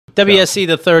WSC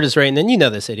the third is writing, and you know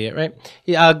this idiot,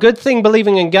 right? Good thing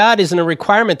believing in God isn't a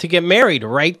requirement to get married,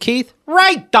 right, Keith?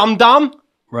 Right, dum-dum.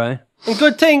 Right. And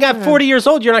good thing at 40 years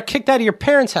old, you're not kicked out of your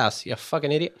parents' house, you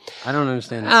fucking idiot. I don't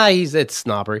understand that. It's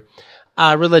snobbery.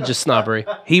 Religious snobbery.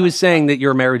 He was saying that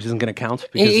your marriage isn't going to count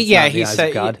because it's not in the eyes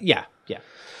of God. Yeah.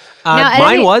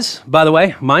 Mine was, by the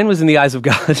way. Mine was in the eyes of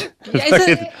God.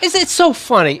 Is it so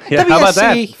funny? Yeah, how about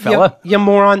that, fella? You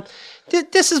moron.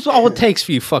 This is all it takes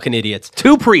for you fucking idiots.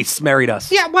 2 priests married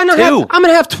us. Yeah, why not 2? I'm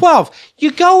going to have 12.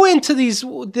 You go into these,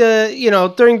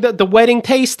 during the wedding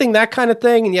tasting, that kind of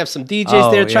thing, and you have some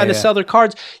DJs there trying to sell their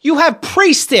cards. You have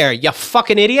priests there, you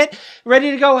fucking idiot,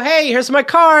 ready to go, hey, here's my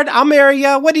card, I'll marry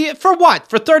you. For what?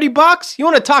 For $30? You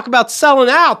want to talk about selling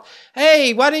out?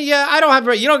 Hey, why don't you,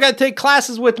 you don't got to take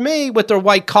classes with me with their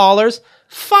white collars.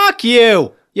 Fuck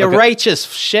you, righteous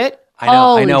shit.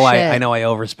 I know I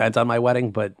overspent on my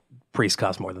wedding, but priests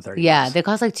cost more than $30. Yeah, they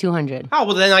cost like $200. Oh,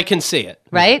 well, then I can see it.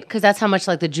 Right? Because that's how much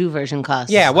like the Jew version costs.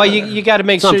 Yeah, well, you got to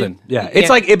make something. sure. Yeah, it's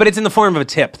like, but it's in the form of a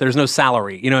tip. There's no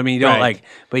salary. You know what I mean? You don't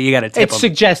but you got to tip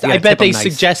them. I bet they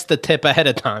suggest the tip ahead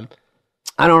of time.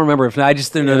 I don't remember I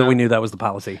just didn't know that we knew that was the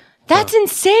policy. That's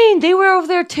insane. They were over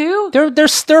there too. They're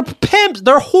pimps.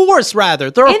 They're whores, rather.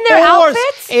 They're in their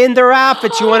outfits. In their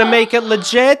outfits. You want to make it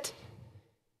legit?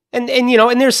 And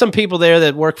there's some people there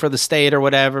that work for the state or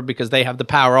whatever because they have the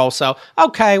power also.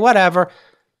 Okay, whatever.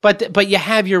 But you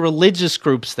have your religious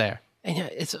groups there. And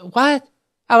it's what?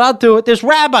 Oh, I'll do it. There's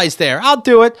rabbis there. I'll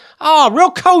do it. Oh,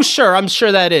 real kosher. I'm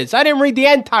sure that is. I didn't read the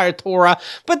entire Torah,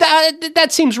 but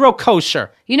that seems real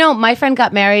kosher. My friend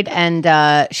got married and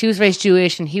she was raised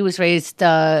Jewish and he was raised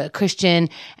Christian,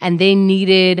 and they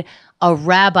needed a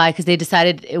rabbi because they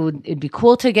decided it'd be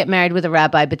cool to get married with a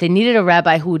rabbi, but they needed a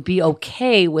rabbi who would be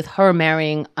okay with her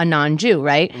marrying a non-Jew,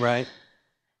 right? Right.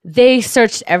 They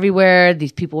searched everywhere.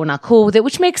 These people were not cool with it,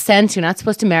 which makes sense. You're not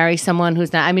supposed to marry someone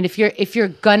who's not. I mean, if you're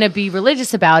gonna be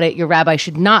religious about it, your rabbi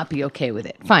should not be okay with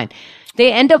it. Fine.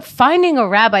 They end up finding a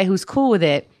rabbi who's cool with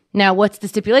it. Now, what's the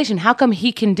stipulation? How come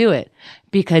he can do it?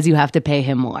 Because you have to pay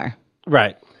him more.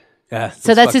 Right. Yeah.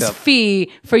 So that's his fee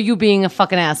for you being a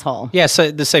fucking asshole. Yeah, so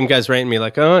the same guy's writing me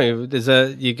like,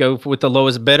 you go with the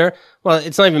lowest bidder? Well,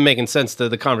 it's not even making sense to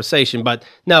the conversation, but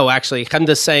no, actually, I'm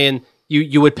just saying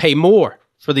you would pay more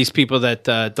for these people that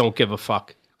don't give a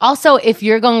fuck. Also, if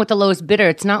you're going with the lowest bidder,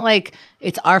 it's not like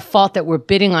it's our fault that we're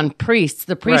bidding on priests.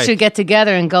 The priests should get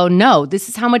together and go, no, this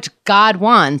is how much God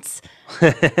wants.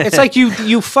 It's like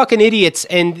you fucking idiots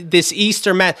and this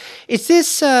Easter math. Is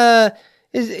this...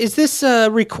 Is this a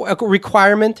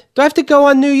requirement? Do I have to go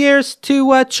on New Year's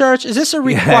to church? Is this a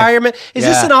requirement? Is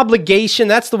this an obligation?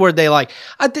 That's the word they like.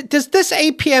 Does this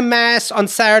 8 p.m. Mass on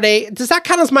Saturday, does that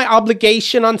count as my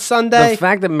obligation on Sunday? The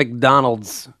fact that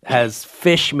McDonald's has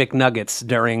fish McNuggets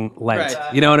during Lent.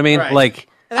 Right. You know what I mean? Right. Like...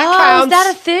 Is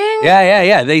that a thing?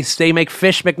 Yeah. They make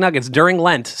fish McNuggets during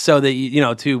Lent so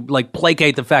that, to like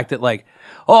placate the fact that like,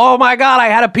 oh my God, I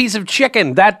had a piece of chicken.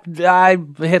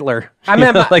 Hitler. I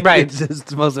mean, right. It's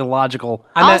the most illogical.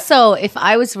 Also, if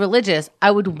I was religious,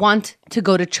 I would want to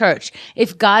go to church.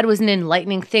 If God was an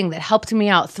enlightening thing that helped me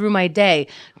out through my day,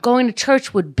 going to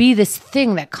church would be this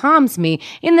thing that calms me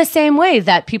in the same way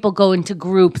that people go into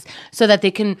groups so that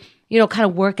they can, kind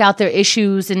of work out their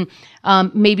issues and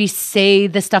maybe say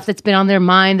the stuff that's been on their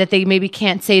mind that they maybe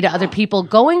can't say to other people.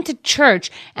 Going to church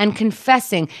and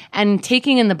confessing and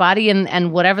taking in the body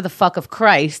and whatever the fuck of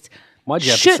Christ. Why'd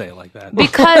you have to say it like that?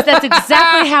 Because that's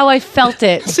exactly how I felt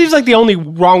it. Seems like the only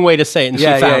wrong way to say it.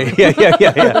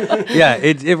 Yeah.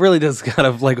 It really does kind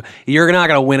of like, you're not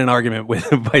going to win an argument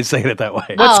by saying it that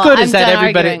way. What's good is that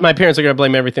arguing. my parents are going to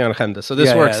blame everything on Chemda, so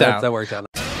this works out. That works out.